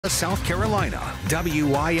South Carolina,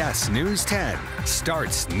 WIS News 10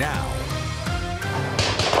 starts now.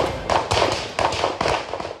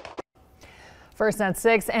 First at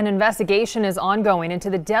 6, an investigation is ongoing into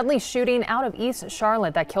the deadly shooting out of East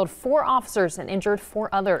Charlotte that killed 4 officers and injured 4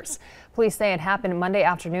 others. Police say it happened Monday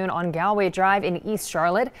afternoon on Galway Drive in East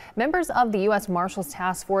Charlotte. Members of the U.S. Marshals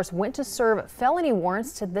Task Force went to serve felony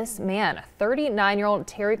warrants to this man, 39-year-old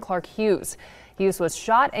Terry Clark Hughes. Hughes was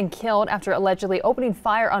shot and killed after allegedly opening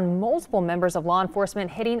fire on multiple members of law enforcement,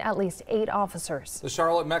 hitting at least 8 officers. The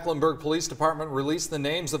Charlotte-Mecklenburg Police Department released the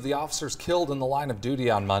names of the officers killed in the line of duty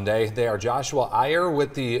on Monday. They are Joshua Iyer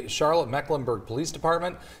with the Charlotte-Mecklenburg Police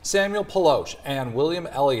Department, Samuel Peloche and William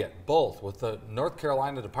Elliott, both with the North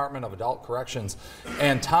Carolina Department of Adult Corrections,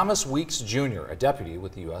 and Thomas Weeks Jr., a deputy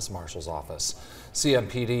with the U.S. Marshal's Office.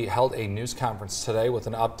 CMPD held a news conference today with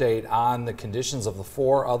an update on the conditions of the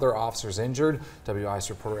 4 other officers injured. WIS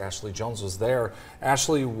reporter Ashley Jones was there.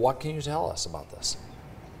 Ashley, what can you tell us about this?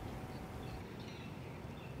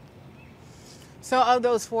 So of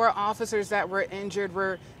those 4 officers that were injured,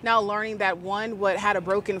 we're now learning that 1 had a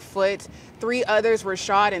broken foot, 3 others were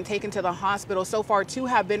shot and taken to the hospital. So far, 2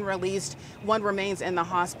 have been released. 1 remains in the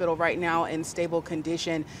hospital right now in stable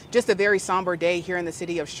condition. Just a very somber day here in the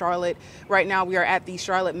city of Charlotte. Right now, we are at the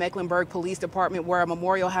Charlotte-Mecklenburg Police Department, where a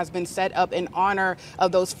memorial has been set up in honor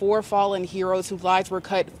of those 4 fallen heroes whose lives were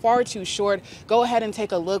cut far too short. Go ahead and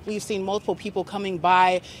take a look. We've seen multiple people coming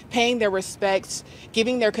by, paying their respects,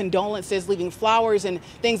 giving their condolences, leaving flowers and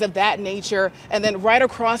things of that nature. And then right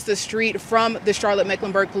across the street from the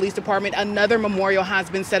Charlotte-Mecklenburg Police Department, another memorial has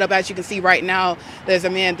been set up. As you can see right now, there's a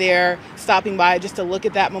man there stopping by just to look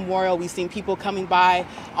at that memorial. We've seen people coming by,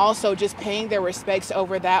 also just paying their respects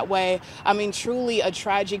over that way. I mean, truly a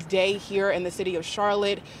tragic day here in the city of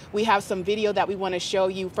Charlotte. We have some video that we want to show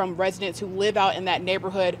you from residents who live out in that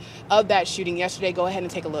neighborhood of that shooting yesterday. Go ahead and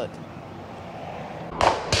take a look.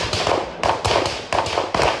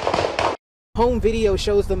 Home video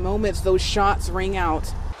shows the moments those shots ring out.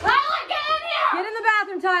 Tyler, get in here! Get in the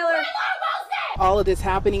bathroom, Tyler! All of this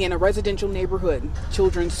happening in a residential neighborhood.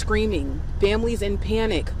 Children screaming, families in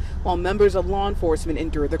panic, while members of law enforcement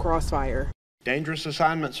endure the crossfire. Dangerous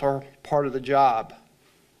assignments are part of the job,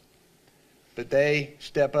 but they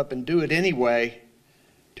step up and do it anyway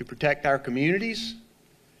to protect our communities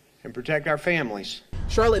and protect our families.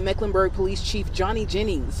 Charlotte-Mecklenburg Police Chief Johnny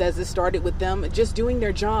Jennings says this started with them just doing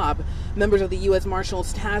their job. Members of the U.S.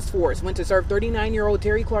 Marshals Task Force went to serve 39-year-old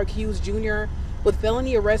Terry Clark Hughes Jr. with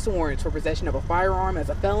felony arrest warrants for possession of a firearm as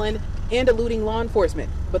a felon and eluding law enforcement.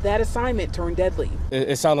 But that assignment turned deadly.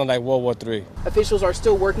 It sounded like World War III. Officials are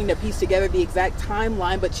still working to piece together the exact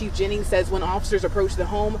timeline, but Chief Jennings says when officers approached the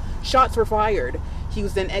home, shots were fired.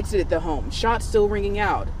 Hughes then exited the home, shots still ringing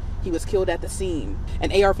out. He was killed at the scene.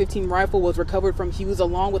 An AR-15 rifle was recovered from Hughes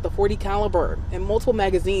along with a .40 caliber and multiple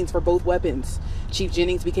magazines for both weapons. Chief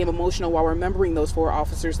Jennings became emotional while remembering those 4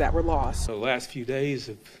 officers that were lost. The last few days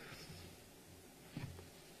have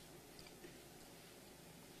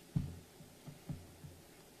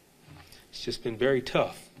it's just been very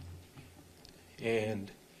tough.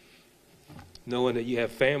 And knowing that you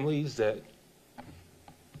have families that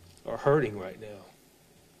are hurting right now.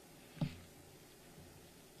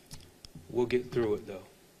 We'll get through it, though.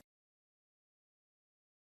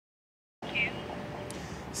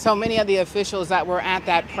 So many of the officials that were at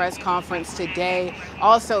that press conference today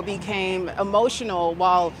also became emotional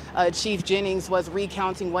while Chief Jennings was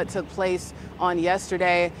recounting what took place on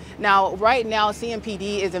yesterday. Now, right now,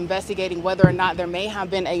 CMPD is investigating whether or not there may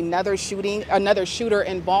have been another shooter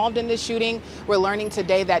involved in this shooting. We're learning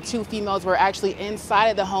today that 2 females were actually inside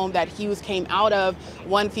of the home that Hughes came out of.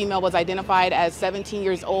 1 female was identified as 17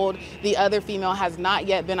 years old. The other female has not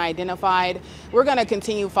yet been identified. We're going to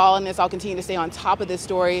continue following this. I'll continue to stay on top of this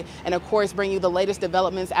story and, of course, bring you the latest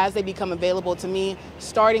developments as they become available to me,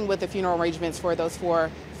 starting with the funeral arrangements for those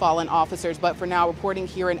 4 fallen officers. But for now, reporting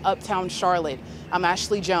here in Uptown Charlotte, I'm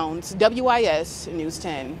Ashley Jones, WIS News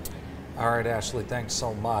 10. All right, Ashley, thanks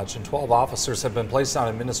so much. And 12 officers have been placed on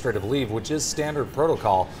administrative leave, which is standard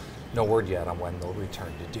protocol. No word yet on when they'll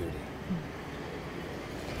return to duty.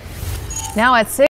 Now at 6.